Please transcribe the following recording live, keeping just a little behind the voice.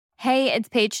Hey, it's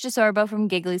Paige DeSorbo from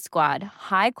Giggly Squad.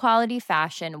 High quality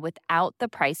fashion without the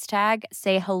price tag.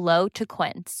 Say hello to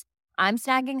Quince. I'm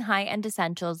snagging high-end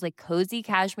essentials like cozy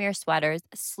cashmere sweaters,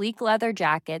 sleek leather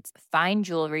jackets, fine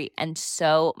jewelry, and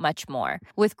so much more.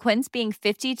 With Quince being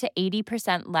 50 to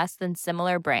 80% less than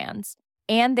similar brands.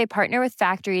 And they partner with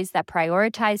factories that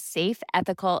prioritize safe,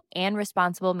 ethical, and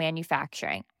responsible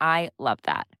manufacturing. I love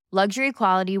that. Luxury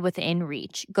quality within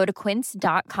reach. Go to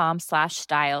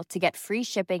quince.com/style to get free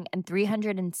shipping and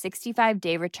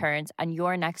 365-day returns on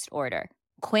your next order.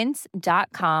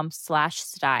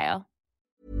 Quince.com/style.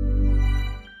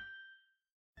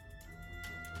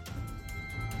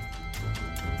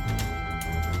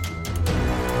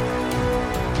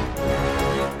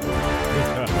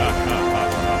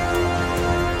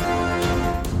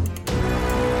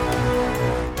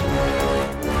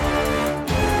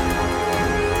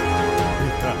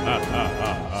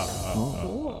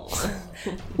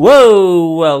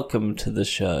 Whoa, welcome to the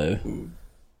show.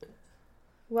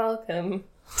 Welcome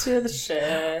to the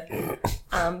show.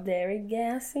 I'm very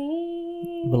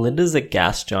gassy. Melinda's a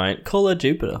gas giant. Call her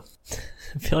Jupiter.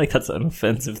 I feel like that's an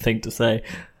offensive thing to say.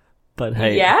 But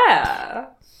hey. Yeah.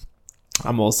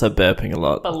 I'm also burping a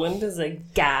lot. Belinda's a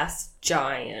gas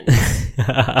giant.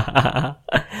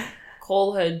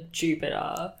 Call her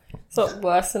Jupiter. It's not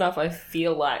worse enough I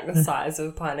feel like the size of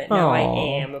a planet. No, I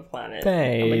am a planet.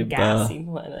 Babe. I'm a gassy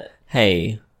planet.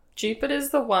 Hey.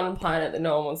 Jupiter's the one planet that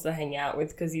no one wants to hang out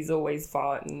with because he's always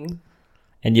farting.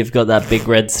 And you've got that big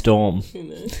red storm.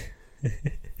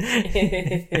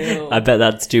 I bet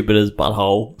that's Jupiter's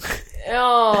butthole.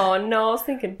 Oh, no, I was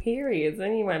thinking periods.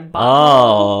 Then you went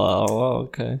butthole. Oh,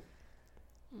 okay.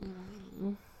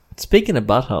 Speaking of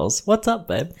buttholes, what's up,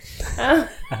 babe?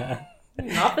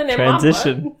 Nothing in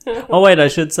Transition. my butt. Oh, wait, I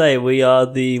should say we are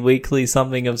the weekly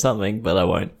something of something, but I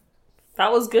won't.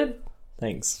 That was good.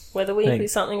 Thanks. We're the weekly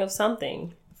Thanks. something of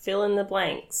something. Fill in the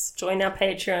blanks. Join our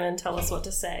Patreon and tell us what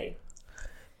to say.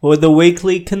 Or the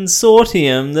weekly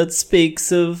consortium that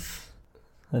speaks of...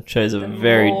 That shows a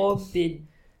very... Morbidians.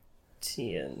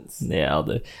 Yeah, I'll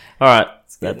do. Alright,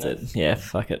 that's it. Yeah,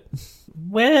 fuck it.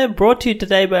 We're brought to you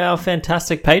today by our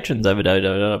fantastic patrons over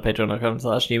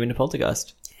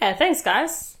patreon.com/newwinterpoltergeist. Yeah, thanks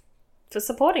guys for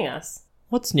supporting us.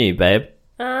 What's new, babe?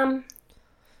 We're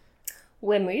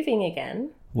moving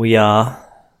again. We are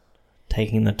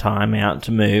taking the time out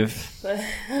to move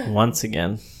once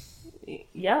again.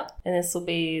 Yep. And this will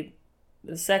be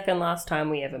the second last time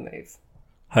we ever move.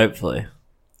 Hopefully.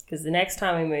 Because the next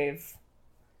time we move...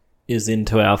 Is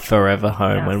into our forever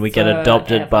home Our when we get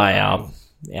adopted by home.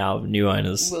 our new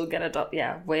owners. We'll get adopted.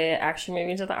 Yeah, we're actually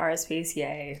moving to the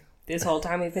RSPCA. This whole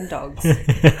time we've been dogs.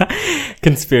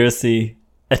 Conspiracy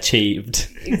achieved.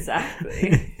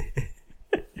 Exactly.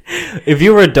 If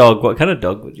you were a dog, what kind of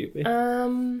dog would you be?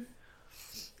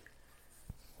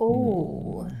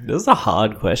 This is a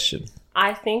hard question.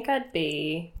 I think I'd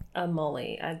be a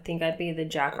Molly. I think I'd be the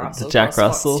Jack Russell. The Jack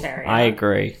cross Russell? Fox Terrier. I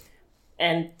agree.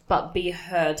 But be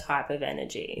her type of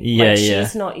energy. Yeah, yeah.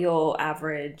 She's not your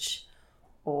average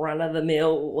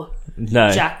run-of-the-mill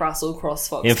No. Jack Russell cross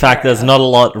Fox In fact, Terrier. there's not a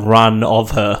lot run of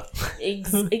her.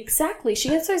 Exactly. She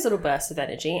gets those little bursts of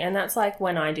energy, and that's like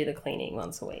when I do the cleaning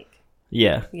once a week.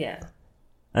 Yeah. Yeah.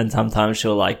 And sometimes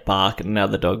she'll like bark at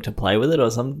another dog to play with it, or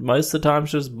most of the time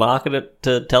she'll just bark at it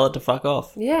to tell it to fuck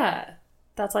off. Yeah.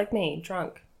 That's like me,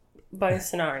 drunk. Both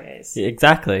scenarios. Yeah,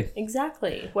 exactly.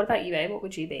 Exactly. What about you, Abe? What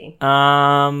would you be?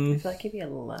 I feel like you'd be a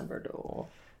Labrador.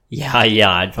 Yeah,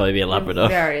 I'd probably be a Labrador. You're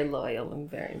very loyal and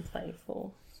very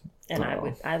playful. And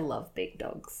I love big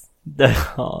dogs.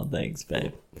 Oh, thanks,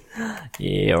 babe.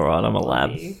 Yeah, alright, I'm a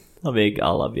lab. you. I love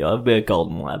you. I'll be a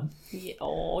golden lab. Yeah,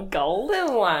 oh,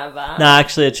 golden lab. No,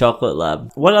 actually a chocolate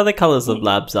lab. What other colours of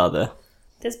labs are there?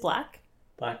 There's black.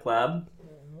 Black lab.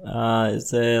 Is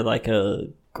there like a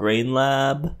green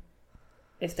lab?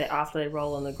 If they're after they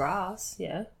roll on the grass,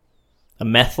 yeah. A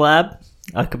meth lab?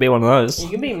 I could be one of those. You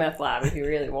can be meth lab if you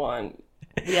really want.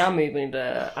 We are moving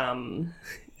to,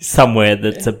 Somewhere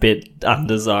that's a bit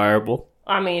undesirable.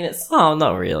 I mean, it's Oh,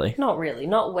 not really. not really.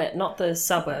 Not the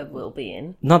suburb we'll be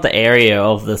in. Not the area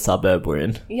of the suburb we're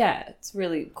in. Yeah, it's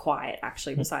really quiet,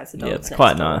 actually, besides the dogs. Yeah, it's next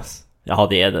quite door. nice. Oh,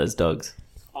 yeah, those dogs.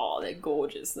 Oh, they're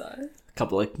gorgeous, though.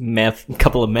 Couple of meth labs.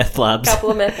 Couple of meth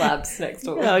labs next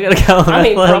door. Yeah, I got a couple of I meth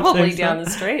mean, labs probably next down door.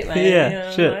 the street, mate. Yeah, you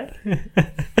know,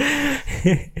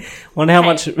 shit. Wonder how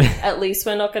much. At least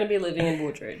we're not going to be living in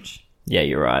Woodridge. Yeah,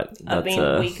 you're right. I That's,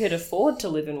 mean, we could afford to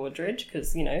live in Woodridge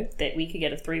because, you know, that we could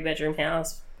get a 3-bedroom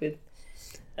house with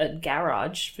a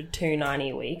garage for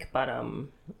 $290 a week, but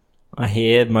I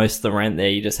hear most of the rent there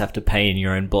you just have to pay in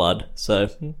your own blood. So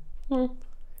if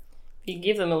you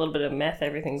give them a little bit of meth,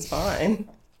 everything's fine.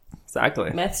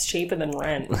 Exactly. Meth's cheaper than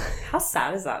rent. How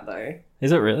sad is that, though?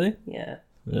 Is it really? Yeah.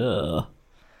 Ugh.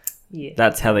 Yeah.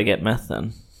 That's how they get meth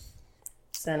then.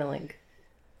 Centrelink.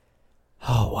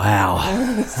 Oh,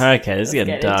 wow. Okay, this is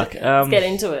getting dark. Let's get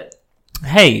into it.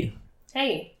 Hey.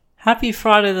 Hey. Happy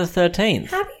Friday the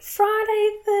 13th. Happy Friday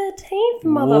 13th,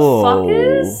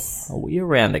 motherfuckers. Whoa. Are we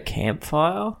around a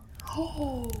campfire?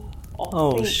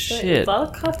 Oh, shit. So. Is that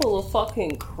a couple of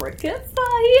fucking crickets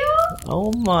are here?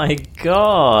 Oh, my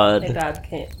God. Hey, Bab.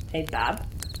 Hey, Bab.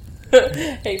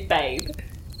 Hey, babe.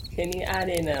 Can you add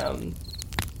in,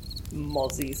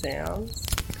 mozzie sounds?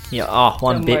 Yeah, oh,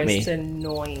 one bit me. The most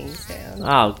annoying sound.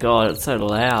 Oh, God, it's so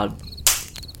loud.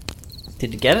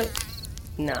 Did you get it?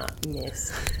 Nah,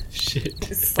 missed. Shit.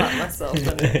 Slap myself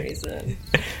for no reason.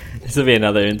 This will be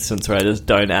another instance where I just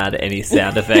don't add any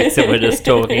sound effects and we're just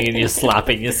talking and you're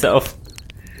slapping yourself.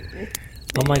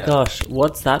 Oh my gosh,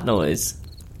 what's that noise?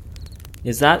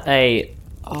 Is that a...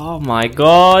 Oh my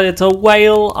god, it's a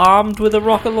whale armed with a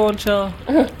rocket launcher.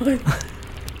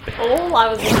 All I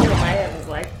was thinking in my head was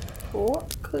like,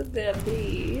 what could there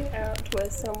be out where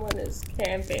someone is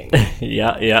camping?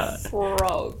 Yeah.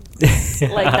 Frogs.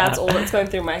 Like, that's all that's going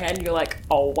through my head. You're like,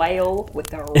 a whale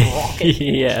with a rocket launcher.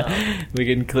 Yeah, we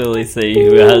can clearly see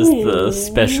who has the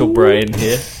special brain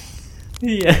here.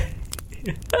 Yeah.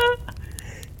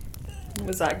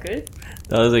 Was that good?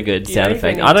 That was a good You sound don't even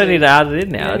effect. need I don't to- need to add it in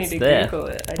You now, don't it's need to there. Google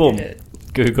it. I Boom. did it.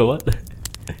 Google it.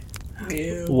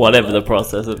 Yeah. Whatever the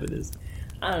process of it is.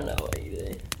 I don't know what you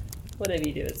do. Whatever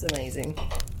you do, it's amazing.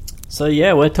 So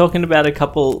yeah, we're talking about a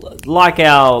couple, like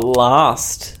our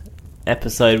last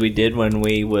episode we did when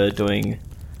we were doing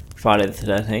Friday the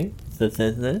 13th.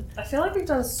 I feel like we've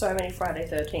done so many Friday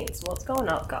 13th. What's going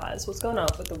up, guys? What's going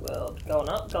up with the world? Going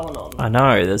up, going on. I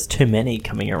know, there's too many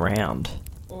coming around.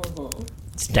 Mm-hmm.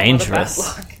 It's dangerous. A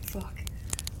lot of bad luck. Fuck.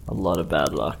 A lot of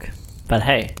bad luck. But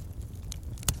hey,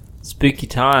 spooky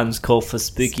times call for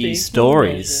spooky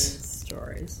stories.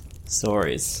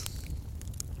 Stories.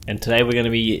 And today we're going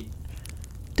to be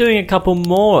doing a couple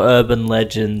more urban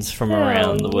legends from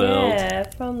around the world. Yeah,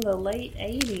 from the late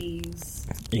 80s.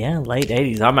 Yeah, late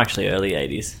 80s. I'm actually early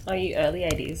 80s. Are you early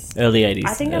 80s? Early 80s.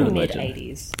 I think urban I'm mid legend.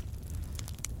 80s.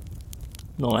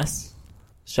 Nice.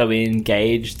 Shall we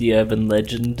engage the urban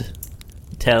legend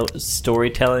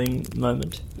storytelling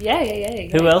moment? Yeah.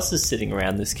 Who else is sitting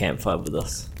around this campfire with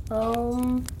us?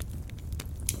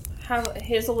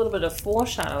 Here's a little bit of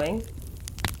foreshadowing.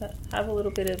 Have a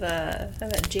little bit of a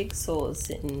jigsaw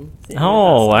sitting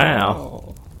Oh, with us.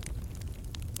 wow.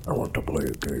 I want to play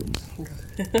a game.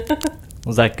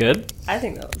 Was that good? I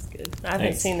think that was good. I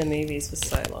haven't seen the movies for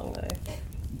so long,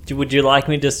 though. Would you like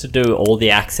me just to do all the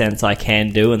accents I can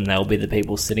do and they'll be the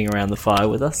people sitting around the fire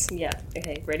with us? Yeah.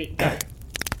 Okay, ready, go.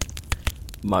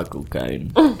 Michael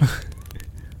Caine.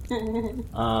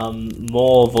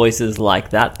 More voices like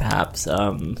that, perhaps.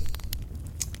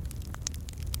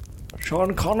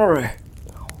 Sean Connery.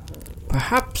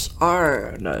 Perhaps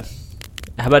no.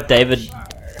 How about David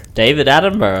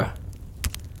Attenborough?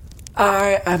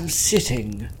 I am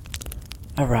sitting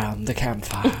around the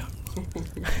campfire.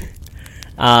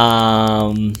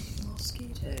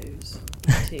 Mosquitoes.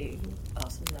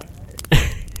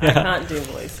 I can't do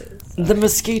voices. So. The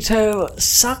mosquito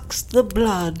sucks the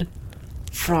blood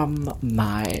from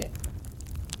my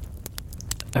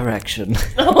erection.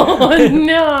 Oh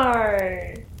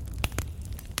no!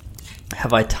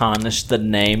 Have I tarnished the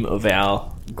name of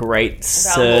our great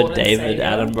Sir Lord and David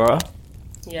Saviour. Attenborough?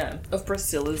 Yeah, of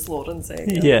Priscilla's Lord and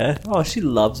Savior. Yeah. Oh, she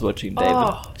loves watching David.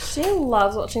 Oh, she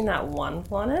loves watching that One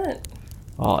Planet.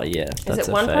 Oh, yeah. That's Is it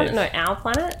a One fave. Planet? No, Our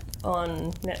Planet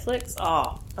on Netflix.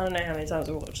 Oh, I don't know how many times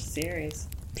we watched the series.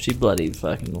 She bloody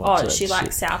fucking watches Oh, that she shit.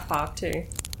 likes South Park too.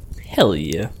 Hell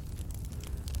yeah.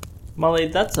 Molly,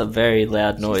 that's a very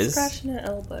loud noise. She's scratching her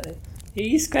elbow.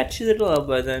 You scratch your little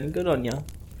elbow then. Good on ya.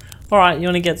 Alright, you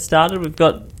want to get started? We've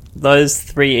got those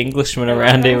three Englishmen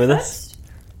around here with us.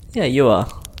 Yeah, you are.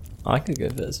 I could go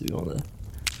first if you want to.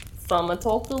 So I'm going to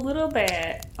talk a little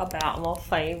bit about my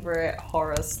favourite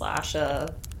horror slasher.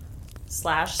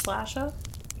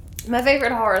 My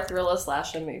favourite horror thriller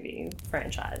slasher movie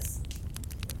franchise.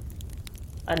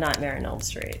 A Nightmare on Elm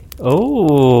Street.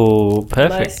 Oh,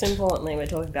 perfect. Most importantly, we're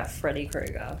talking about Freddy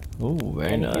Krueger. Oh,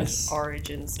 very and nice. his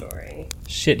origin story.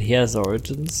 Shit, he has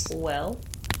origins. Well,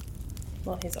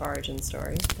 not his origin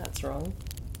story. That's wrong.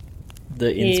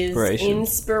 The inspiration. His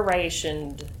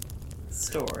inspiration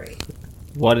story.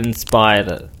 What inspired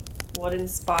it? What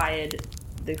inspired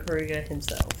the Krueger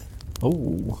himself?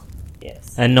 Oh.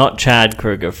 Yes. And not Chad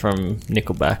Kroeger from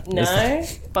Nickelback. No,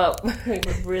 but we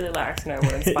would really like to know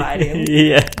what inspired him.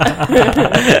 Yeah.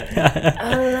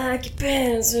 I like your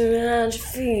pants around your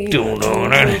feet.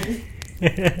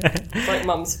 It's like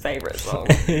Mum's favourite song.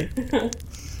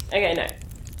 Okay, no.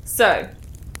 So,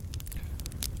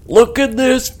 Look at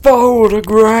this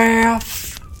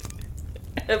photograph.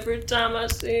 every time I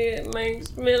see it, it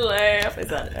makes me laugh. Is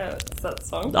that the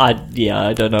song? I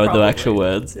don't know the Probably. actual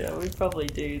words. Yeah, we probably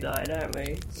do though, don't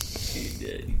we?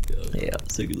 Yeah,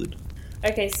 so good.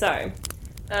 Okay, so,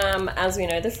 as we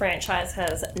know, the franchise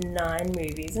has 9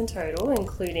 movies in total,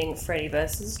 including Freddy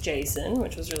vs. Jason,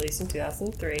 which was released in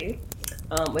 2003,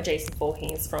 where Jason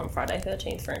Voorhees from Friday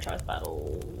 13th franchise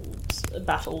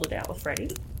battled it out with Freddy.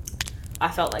 I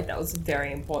felt like that was a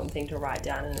very important thing to write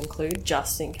down and include,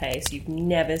 just in case you've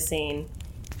never seen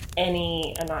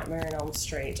any A Nightmare on Elm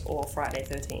Street or Friday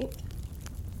 13th,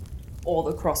 or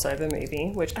the crossover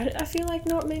movie, which I feel like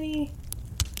not many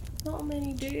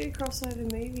do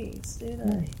crossover movies, do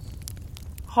they?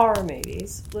 Horror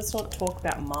movies. Let's not talk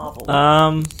about Marvel.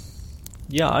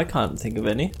 Yeah, I can't think of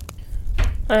any.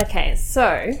 Okay,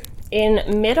 so in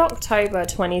mid-October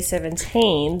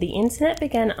 2017, the internet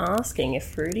began asking if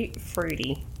Fruity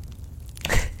Kruegi,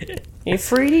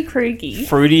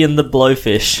 Fruity and the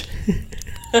Blowfish.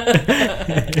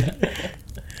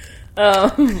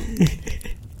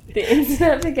 the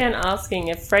internet began asking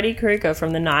if Freddy Krueger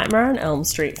from the Nightmare on Elm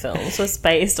Street films was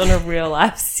based on a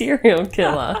real-life serial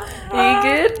killer. Are you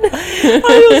good?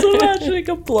 I was imagining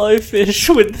a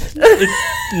blowfish with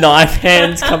knife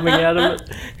hands coming out of it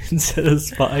instead of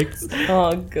spikes.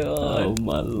 Oh, God. Oh,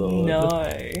 my lord. No.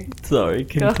 Sorry,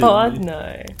 continue. God,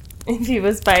 no. If he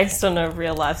was based on a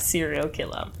real-life serial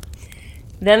killer.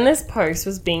 Then this post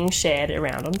was being shared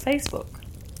around on Facebook.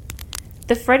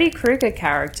 The Freddy Krueger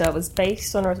character was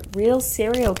based on a real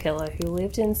serial killer who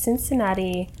lived in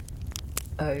Cincinnati,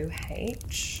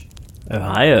 OH?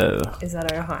 Ohio. Is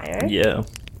that Ohio? Yeah.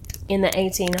 In the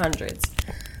 1800s.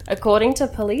 According to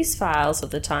police files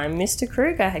of the time, Mr.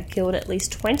 Krueger had killed at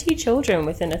least 20 children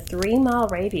within a 3-mile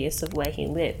radius of where he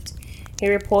lived. He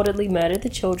reportedly murdered the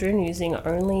children using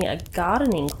only a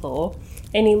gardening claw,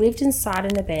 and he lived inside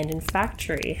an abandoned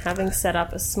factory, having set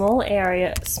up a small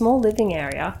living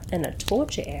area and a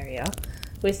torture area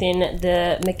within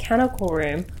the mechanical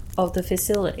room of the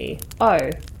facility.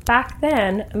 Oh, back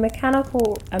then, a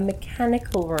mechanical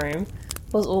room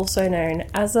was also known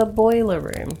as a boiler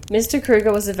room. Mr.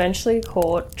 Krueger was eventually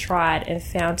caught, tried, and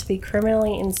found to be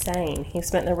criminally insane. He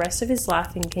spent the rest of his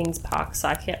life in Kings Park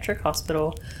Psychiatric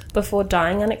Hospital before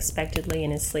dying unexpectedly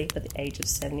in his sleep at the age of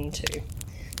 72.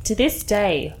 To this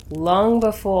day, long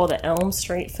before the Elm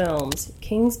Street films,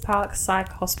 Kings Park Psych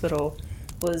Hospital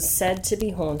was said to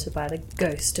be haunted by the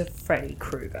ghost of Freddy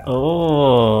Krueger.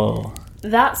 Oh.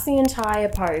 That's the entire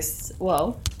post,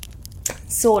 well,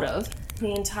 sort of,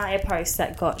 the entire post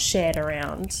that got shared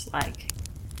around, like,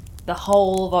 the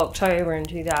whole of October in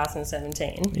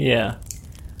 2017. Yeah.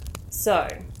 So,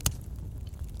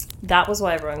 that was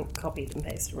what everyone copied and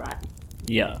pasted, right?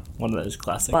 Yeah, one of those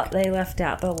classic. But they left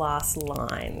out the last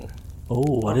line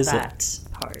What of is that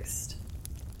post.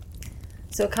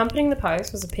 So accompanying the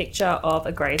post was a picture of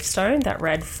a gravestone that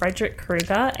read Frederick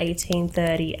Krueger,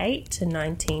 1838 to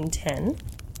 1910.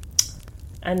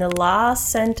 And the last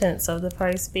sentence of the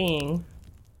post being...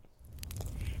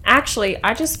 Actually,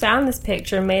 I just found this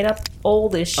picture and made up all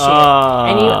this shit.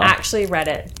 And you actually read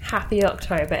it. Happy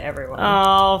October, everyone.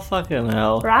 Oh, fucking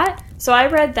hell. Right? So I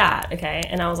read that, okay?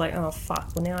 And I was like, oh,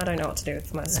 fuck. Well, now I don't know what to do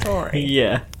with my story.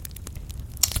 Yeah.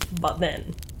 But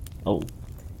then... Oh.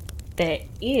 there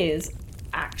is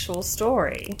actual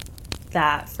story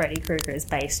that Freddy Krueger is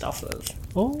based off of.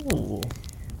 Oh.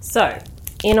 So,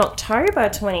 in October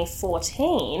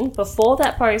 2014, before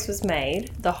that post was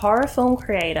made, the horror film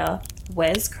creator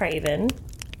Wes Craven,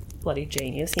 bloody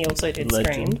genius, he also did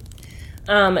Legend.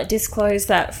 Scream, disclosed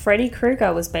that Freddy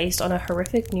Krueger was based on a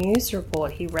horrific news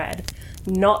report he read,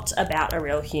 not about a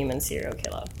real human serial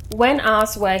killer. When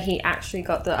asked where he actually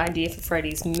got the idea for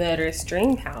Freddy's murderous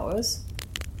dream powers,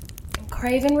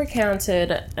 Craven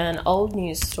recounted an old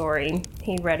news story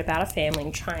he'd read about a family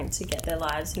trying to get their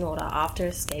lives in order after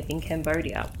escaping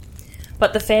Cambodia.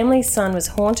 But the family's son was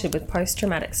haunted with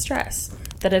post-traumatic stress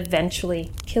that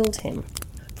eventually killed him.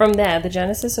 From there, the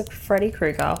genesis of Freddy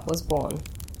Krueger was born.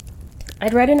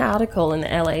 I'd read an article in the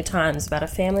LA Times about a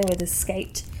family that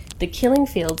escaped the killing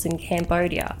fields in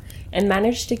Cambodia and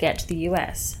managed to get to the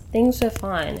US. Things were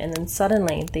fine, and then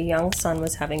suddenly the young son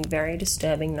was having very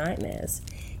disturbing nightmares.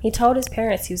 He told his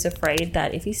parents he was afraid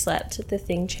that if he slept, the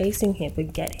thing chasing him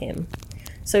would get him.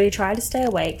 So he tried to stay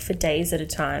awake for days at a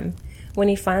time. When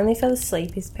he finally fell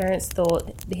asleep, his parents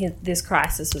thought this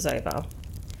crisis was over.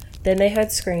 Then they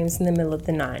heard screams in the middle of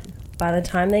the night. By the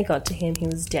time they got to him, he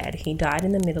was dead. He died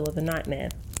in the middle of a nightmare.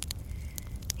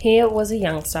 Here was a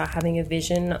youngster having a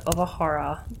vision of a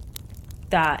horror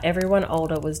that everyone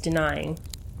older was denying.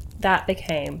 That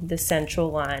became the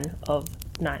central line of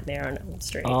Nightmare on Elm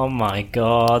Street. Oh my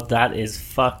god, that is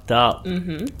fucked up.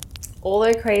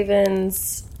 Although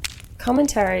Craven's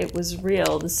commentary was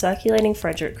real, the circulating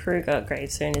Frederick Krueger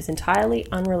gravestone is entirely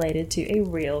unrelated to a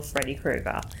real Freddy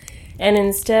Krueger, and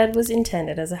instead was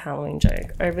intended as a Halloween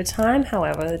joke. Over time,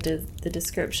 however, the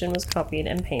description was copied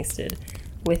and pasted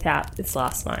without its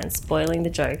last line, spoiling the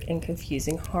joke and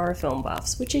confusing horror film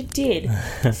buffs, which it did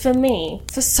for me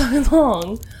for so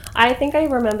long. I think I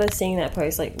remember seeing that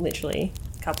post like literally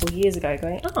a couple of years ago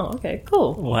going, oh, okay,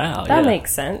 cool. Wow, That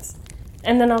makes sense.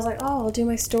 And then I was like, oh, I'll do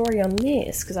my story on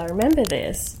this because I remember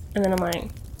this. And then I'm like,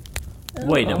 oh,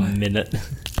 Wait a minute.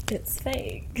 it's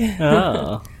fake.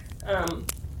 Oh.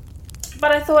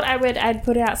 But I thought I'd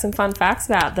put out some fun facts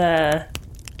about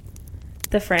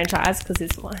the franchise because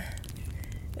it's one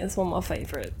of my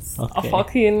favourites. Okay. I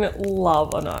fucking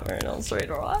love A Nightmare on Elm Street,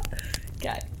 alright?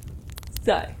 Okay.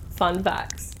 So, fun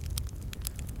facts.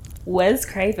 Wes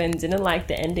Craven didn't like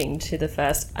the ending to the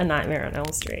first A Nightmare on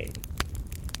Elm Street.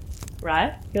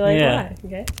 Right? You're like, Yeah. why?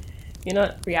 Okay. You're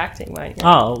not reacting, right?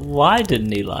 Oh, why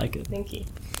didn't he like it? Thank you.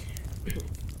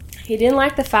 He didn't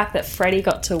like the fact that Freddy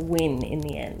got to win in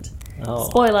the end. Oh.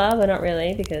 Spoiler, but not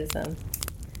really, because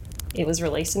it was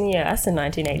released in the US in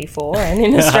 1984 and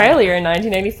in Australia in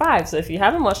 1985. So if you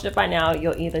haven't watched it by now,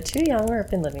 you're either too young or have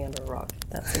been living under a rock.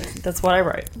 That's what I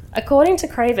wrote. According to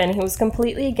Craven, he was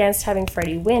completely against having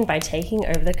Freddy win by taking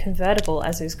over the convertible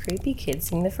as those creepy kids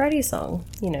sing the Freddy song.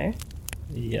 You know.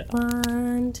 Yeah.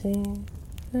 1, 2,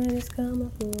 Freddy's coming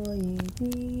for you.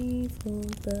 3, 4,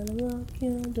 gonna lock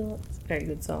your door. It's a very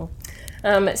good song.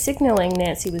 Signaling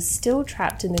Nancy was still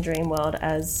trapped in the dream world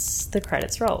as the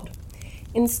credits rolled.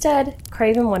 Instead,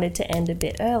 Craven wanted to end a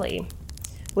bit early,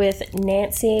 with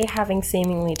Nancy having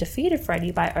seemingly defeated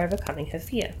Freddy by overcoming her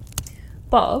fear.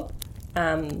 Bob,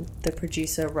 the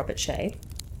producer Robert Shea,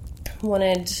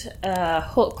 wanted a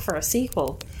hook for a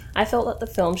sequel. I felt that the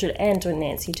film should end when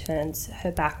Nancy turns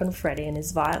her back on Freddy and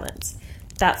his violence.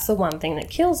 That's the one thing that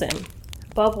kills him.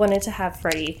 Bob wanted to have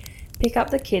Freddy pick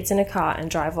up the kids in a car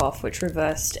and drive off, which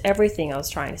reversed everything I was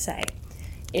trying to say.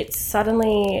 It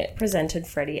suddenly presented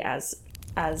Freddy as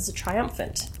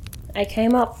triumphant. I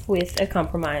came up with a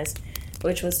compromise,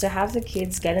 which was to have the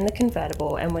kids get in the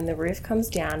convertible, and when the roof comes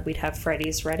down, we'd have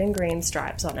Freddy's red and green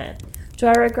stripes on it. Do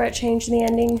I regret changing the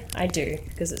ending? I do,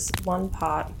 because it's one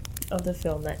part of the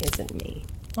film that isn't me.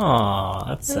 Aw,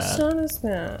 that's How sad. sad is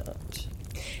that?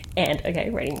 And, okay,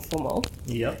 rating for more.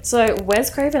 Yep. So, Wes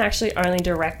Craven actually only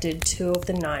directed 2 of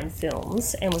the 9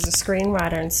 films and was a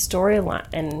screenwriter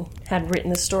and had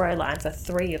written the storyline for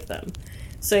 3 of them.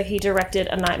 So he directed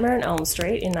A Nightmare on Elm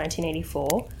Street in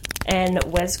 1984 and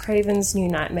Wes Craven's New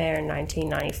Nightmare in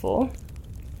 1994.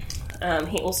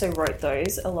 He also wrote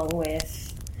those along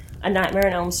with A Nightmare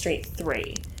on Elm Street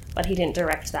 3, but he didn't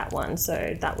direct that one,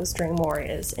 so that was Dream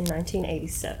Warriors in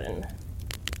 1987.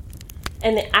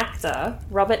 And the actor,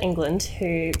 Robert Englund,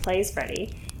 who plays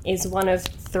Freddy, is one of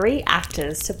 3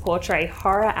 actors to portray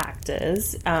horror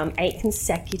actors 8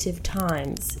 consecutive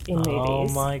times in movies. Oh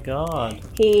my god.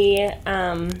 He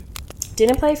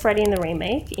didn't play Freddy in the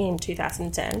remake in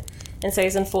 2010, and so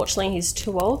he's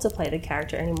too old to play the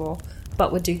character anymore,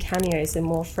 but would do cameos in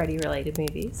more Freddy-related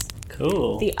movies.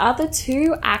 Cool. The other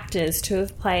 2 actors to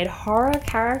have played horror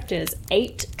characters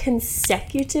 8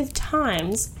 consecutive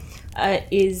times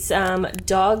is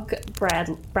Doug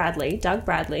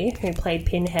Bradley, who played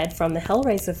Pinhead from the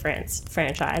Hellraiser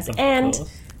franchise, and course.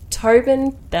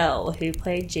 Tobin Bell, who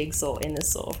played Jigsaw in the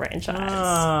Saw franchise.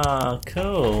 Ah,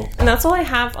 cool. And that's all I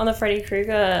have on the Freddy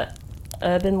Krueger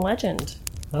urban legend,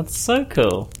 That's so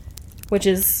cool. which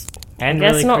is, And I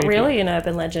guess, really not creepy. really an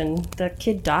urban legend. The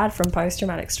kid died from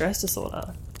post-traumatic stress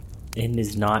disorder. In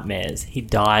his nightmares. He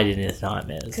died in his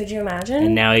nightmares. Could you imagine?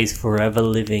 And now he's forever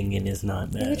living in his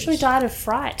nightmares. He literally died of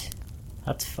fright.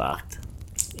 That's fucked.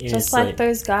 Just like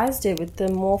those guys did with the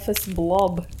Morphous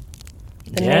Blob.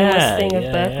 The Yeah, nameless thing of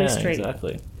yeah, Berkeley yeah, Street.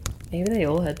 Exactly. Maybe they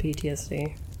all had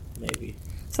PTSD. Maybe.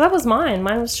 So that was mine.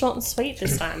 Mine was short and sweet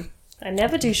this time. I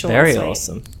never do short Very and sweet.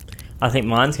 awesome. I think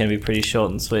mine's going to be pretty short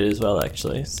and sweet as well,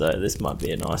 actually. So this might be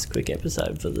a nice, quick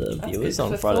episode for the That's viewers good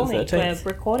on for Friday filming. the 13th.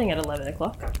 We're recording at 11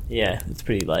 o'clock. Yeah, it's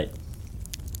pretty late.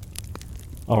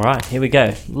 Alright, here we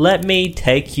go. Let me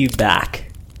take you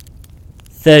back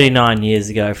 39 years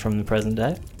ago from the present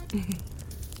day.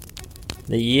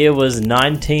 The year was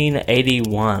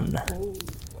 1981.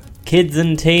 kids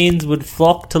and teens would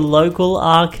flock to local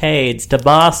arcades to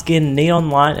bask in neon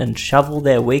light and shovel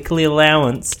their weekly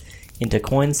allowance into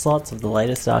coin slots of the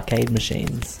latest arcade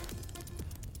machines.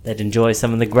 They'd enjoy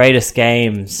some of the greatest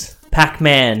games: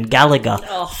 Pac-Man, Galaga,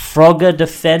 Frogger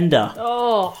Defender,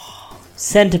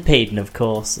 Centipede, and of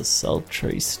course the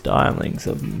sultry stylings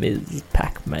of Ms.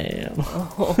 Pac-Man.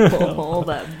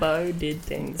 That bow did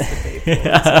things to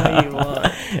people. I'll tell you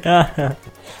what.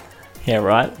 Yeah,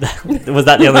 right. Was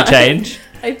that the only change?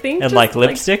 I think And just, like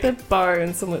lipstick? the bow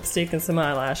and some lipstick and some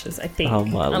eyelashes. I think, Oh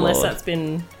my unless lord. that's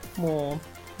been more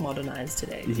modernized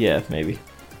today. Yeah, maybe.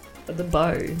 But the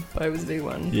bow was a big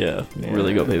one. Yeah,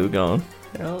 really got people going.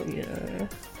 Oh yeah.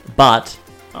 But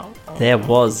Oh, there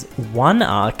was one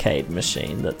arcade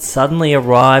machine that suddenly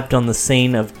arrived on the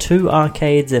scene of two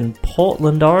arcades in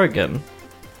Portland, Oregon,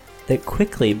 that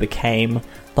quickly became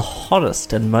the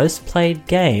hottest and most played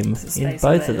game in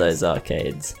both of those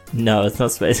arcades. No, it's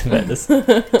not Space Invaders.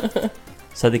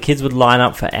 So the kids would line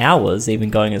up for hours, even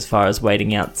going as far as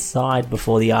waiting outside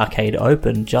before the arcade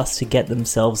opened just to get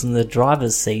themselves in the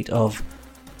driver's seat of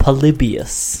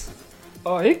Polybius.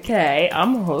 Okay,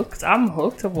 I'm hooked.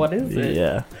 What is it?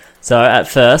 Yeah. So at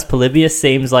first, Polybius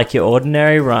seems like your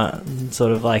ordinary run,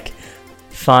 sort of like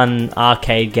fun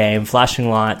arcade game, flashing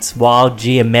lights, wild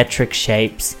geometric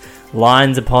shapes,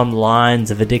 lines upon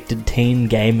lines of addicted teen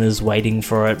gamers waiting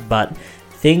for it, but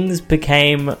things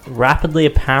became rapidly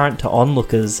apparent to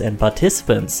onlookers and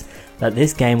participants that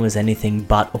this game was anything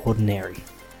but ordinary.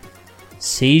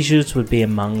 Seizures would be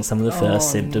among some of the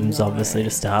first symptoms, obviously, to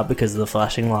start because of the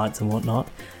flashing lights and whatnot.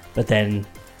 But then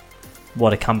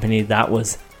what accompanied that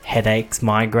was headaches,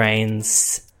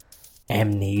 migraines,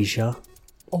 amnesia.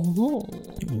 Oh.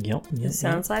 Yep. It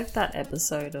sounds like that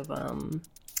episode of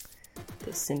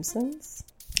The Simpsons.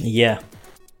 Yeah.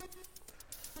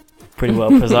 Pretty well,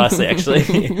 precisely,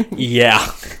 actually. Yeah.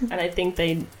 And I think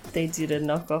they did a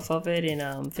knockoff of it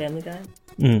in Family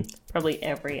Guy. Probably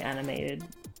every animated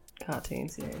cartoon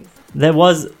series. There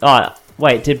was... Oh,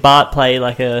 wait, did Bart play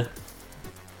like a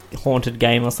haunted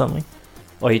game or something?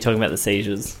 Or are you talking about the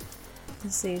seizures? The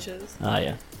seizures. Oh,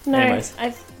 yeah. No, Anyways.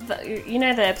 you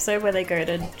know the episode where they go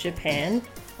to Japan?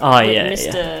 Oh, With yeah,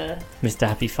 Mr. yeah. Mr.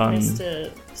 Happy Fun.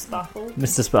 Mr. Sparkle.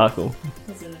 Mr. Sparkle.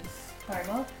 Was it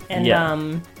Primark? And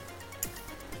Yeah.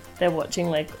 they're watching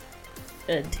like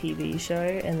a TV show,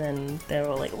 and then they're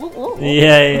all like, ooh,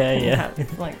 Yeah.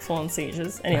 have, like full-on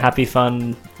seizures. Anyway, Happy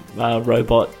Fun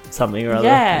robot something or other.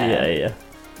 Yeah. Yeah.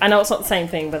 I know it's not the same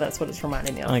thing, but that's what it's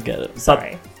reminding me of. I get it.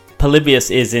 Sorry. But Polybius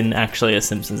is in actually a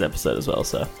Simpsons episode as well,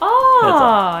 so...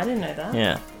 I didn't know that.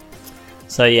 Yeah.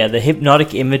 So yeah, the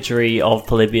hypnotic imagery of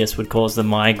Polybius would cause the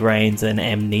migraines and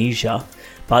amnesia,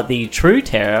 but the true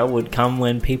terror would come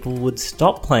when people would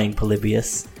stop playing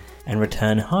Polybius and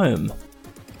return home,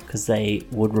 because they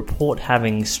would report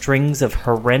having strings of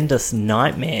horrendous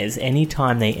nightmares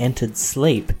anytime they entered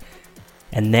sleep.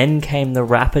 And then came the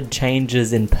rapid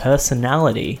changes in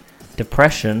personality,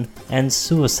 depression, and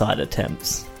suicide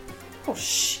attempts. Oh,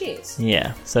 shit.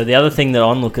 Yeah, so the other thing that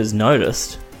onlookers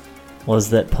noticed was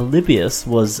that Polybius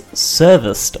was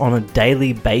serviced on a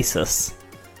daily basis,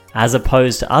 as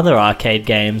opposed to other arcade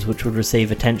games which would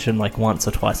receive attention like once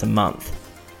or twice a month.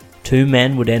 Two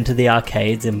men would enter the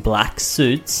arcades in black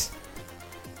suits,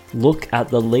 look at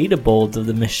the leaderboards of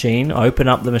the machine, open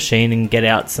up the machine and get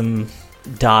out some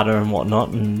data and whatnot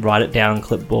and write it down on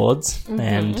clipboards,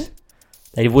 and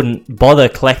they wouldn't bother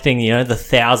collecting, the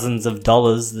thousands of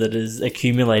dollars that is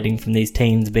accumulating from these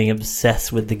teens being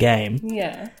obsessed with the game.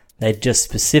 Yeah. They'd just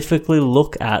specifically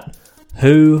look at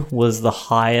who was the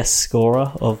highest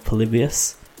scorer of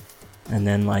Polybius and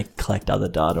then collect other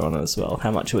data on it as well, how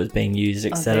much it was being used, Are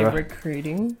they etc.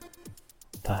 recruiting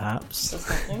Perhaps. or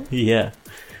something Yeah.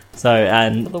 So,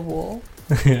 and for the war?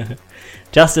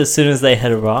 just as soon as they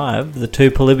had arrived, the two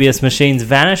Polybius machines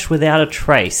vanished without a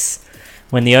trace.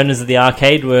 When the owners of the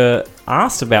arcade were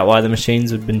asked about why the machines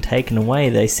had been taken away,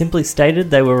 they simply stated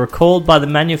they were recalled by the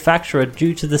manufacturer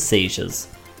due to the seizures.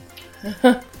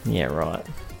 Yeah, right.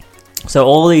 So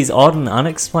all these odd and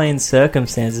unexplained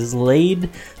circumstances lead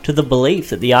to the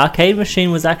belief that the arcade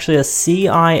machine was actually a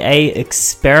CIA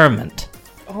experiment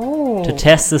to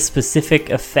test the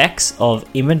specific effects of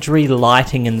imagery,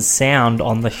 lighting, and sound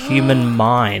on the human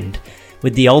mind,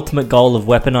 with the ultimate goal of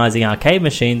weaponizing arcade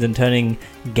machines and turning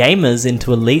gamers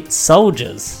into elite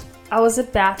soldiers. I was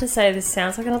about to say, this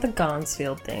sounds like another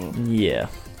Garnsfield thing. Yeah.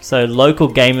 So local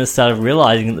gamers started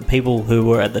realizing that the people who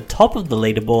were at the top of the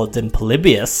leaderboards in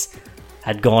Polybius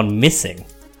had gone missing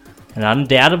and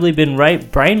undoubtedly been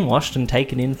brainwashed and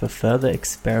taken in for further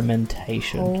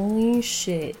experimentation. Holy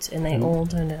shit. And they all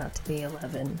turned out to be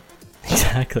 11.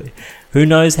 Exactly. Who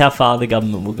knows how far the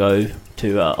government will go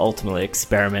to ultimately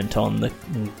experiment on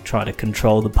and try to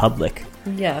control the public.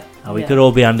 Yeah. We could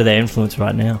all be under their influence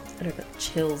right now. I got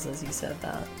chills as you said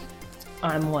that.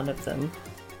 I'm one of them.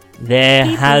 There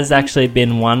has actually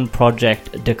been one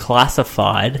project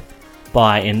declassified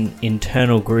by an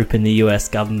internal group in the US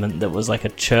government that was like a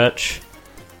church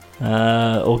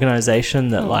organization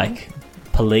that like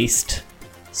policed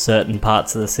certain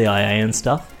parts of the CIA and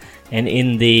stuff. And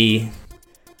in the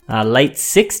late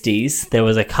 60s, there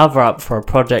was a cover-up for a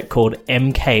project called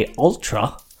MK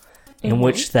Ultra, in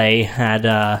which they had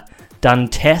done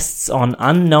tests on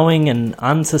unknowing and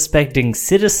unsuspecting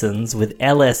citizens with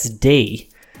LSD,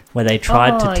 where they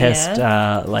tried to test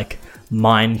like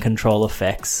mind control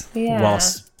effects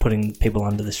whilst putting people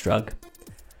under this drug.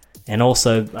 And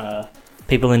also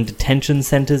people in detention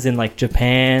centers in like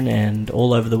Japan and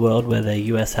all over the world where the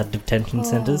US had detention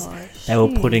centers, they were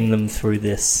putting them through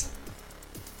this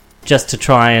just to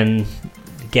try and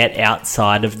get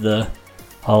outside of the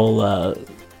whole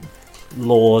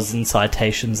laws and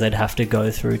citations they'd have to go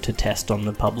through to test on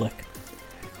the public.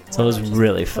 So it was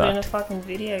really fucked. In a fucking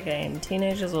video game,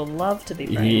 teenagers will love to be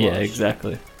brainwashed. Yeah,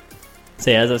 exactly.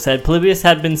 So yeah, as I said, Polybius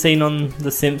had been seen on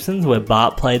The Simpsons, where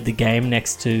Bart played a game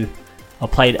next to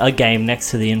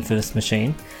the infamous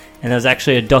machine. And there was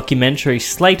actually a documentary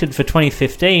slated for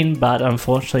 2015, but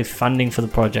unfortunately funding for the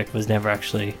project was never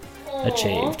actually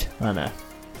achieved. I know.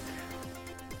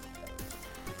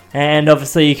 And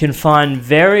obviously you can find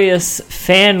various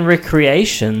fan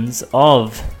recreations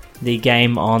of the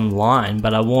game online,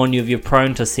 but I warn you, if you're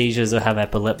prone to seizures or have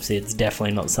epilepsy, it's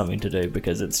definitely not something to do,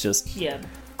 because it's just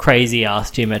crazy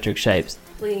ass geometric shapes.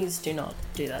 Please do not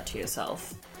do that to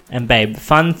yourself. And babe,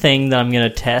 fun thing that I'm going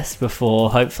to test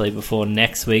hopefully before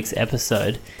next week's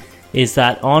episode, is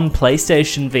that on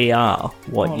PlayStation VR,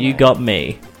 you got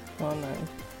me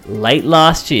late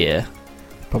last year,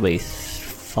 probably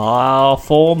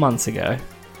 4 months ago,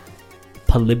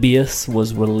 Polybius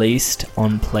was released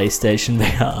on PlayStation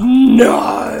VR.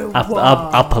 No!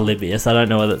 Polybius. I don't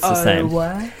know whether it's the same.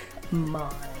 Oh my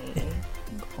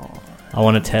god. I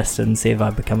want to test it and see if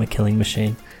I become a killing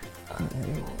machine. Oh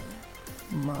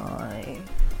my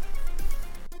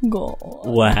god.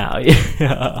 Wow.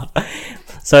 Yeah.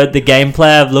 So the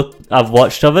gameplay I've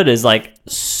watched of it is like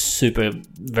super,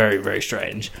 very, very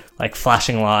strange. Like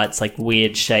flashing lights, like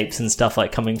weird shapes and stuff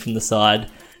like coming from the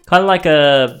side. Kind of like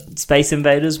a Space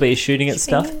Invaders where you're shooting at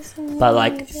stuff, but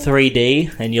like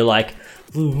 3D, and you're like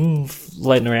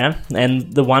floating around.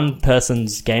 And the one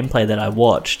person's gameplay that I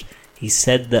watched, he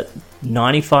said that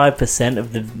 95%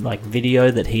 of the like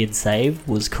video that he had saved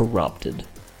was corrupted.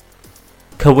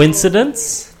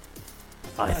 Coincidence?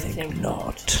 I think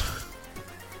not.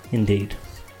 Indeed.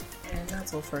 And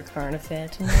that's all for a current affair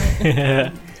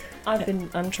tonight.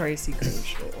 I'm Tracy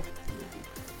Kershaw.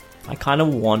 I kind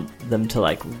of want them to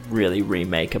like really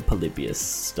remake a Polybius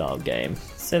style game.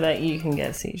 So that you can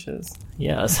get seizures.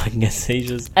 Yeah, so I can get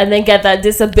seizures. And then get that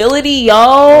disability, yo!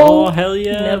 Oh, hell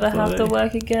yeah. Never have to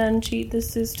work again, cheat the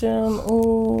system.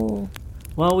 Ooh.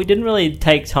 Well, we didn't really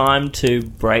take time to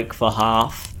break for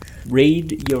half,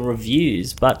 read your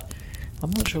reviews, but I'm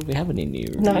not sure if we have any new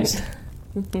reviews.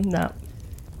 No.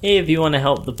 If you want to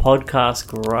help the podcast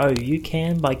grow, you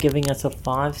can by giving us a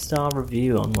 5-star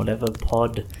review on whatever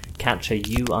pod catcher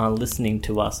you are listening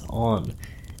to us on.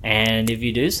 And if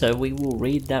you do so, we will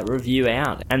read that review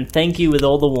out. And thank you with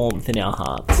all the warmth in our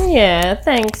hearts. Yeah,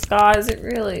 thanks guys. It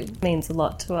really means a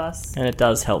lot to us. And it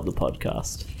does help the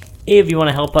podcast. If you want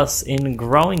to help us in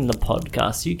growing the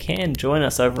podcast, you can join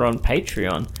us over on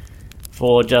Patreon.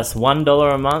 For just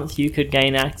 $1 a month, you could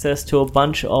gain access to a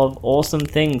bunch of awesome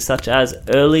things, such as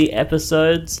early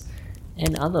episodes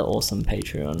and other awesome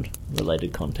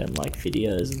Patreon-related content, like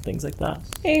videos and things like that.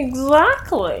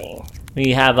 Exactly.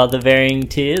 We have other varying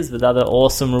tiers with other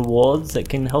awesome rewards that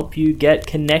can help you get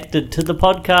connected to the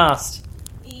podcast.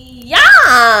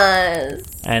 Yes!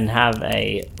 And have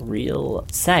a real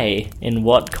say in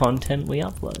what content we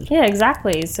upload. Yeah,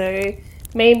 exactly. So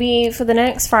maybe for the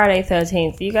next Friday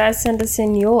 13th, you guys send us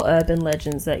in your urban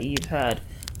legends that you've heard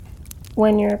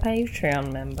when you're a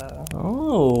Patreon member.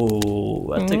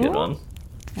 Oh, that's a good one.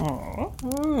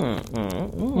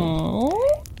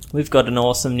 We've got an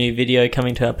awesome new video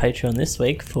coming to our Patreon this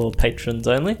week for patrons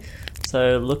only,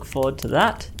 so look forward to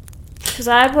that. Because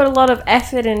I put a lot of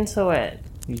effort into it.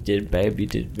 You did, babe. You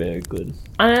did very good.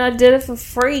 And I did it for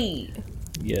free.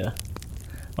 Yeah.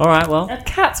 Alright, well. Our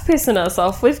cat's pissing us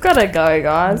off. We've got to go,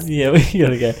 guys. Yeah, we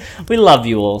gotta go. We love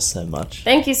you all so much.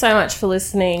 Thank you so much for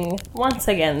listening once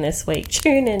again this week.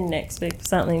 Tune in next week for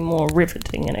something more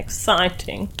riveting and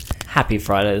exciting. Happy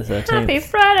Friday the 13th. Happy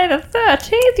Friday the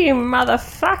 13th, you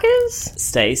motherfuckers!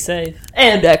 Stay safe.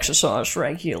 And exercise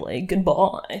regularly.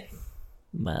 Goodbye.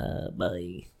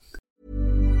 Bye.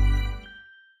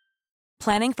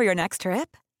 Planning for your next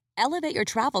trip? Elevate your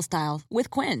travel style with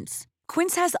Quince.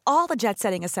 Quince has all the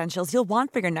jet-setting essentials you'll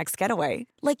want for your next getaway,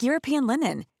 like European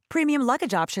linen, premium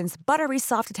luggage options, buttery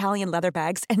soft Italian leather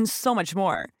bags, and so much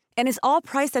more. And is all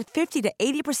priced at 50 to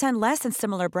 80% less than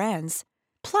similar brands.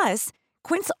 Plus,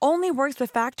 Quince only works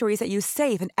with factories that use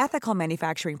safe and ethical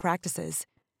manufacturing practices.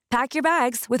 Pack your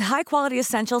bags with high-quality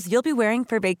essentials you'll be wearing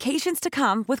for vacations to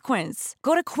come with Quince.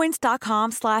 Go to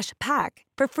quince.com/pack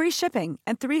for free shipping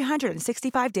and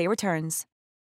 365-day returns.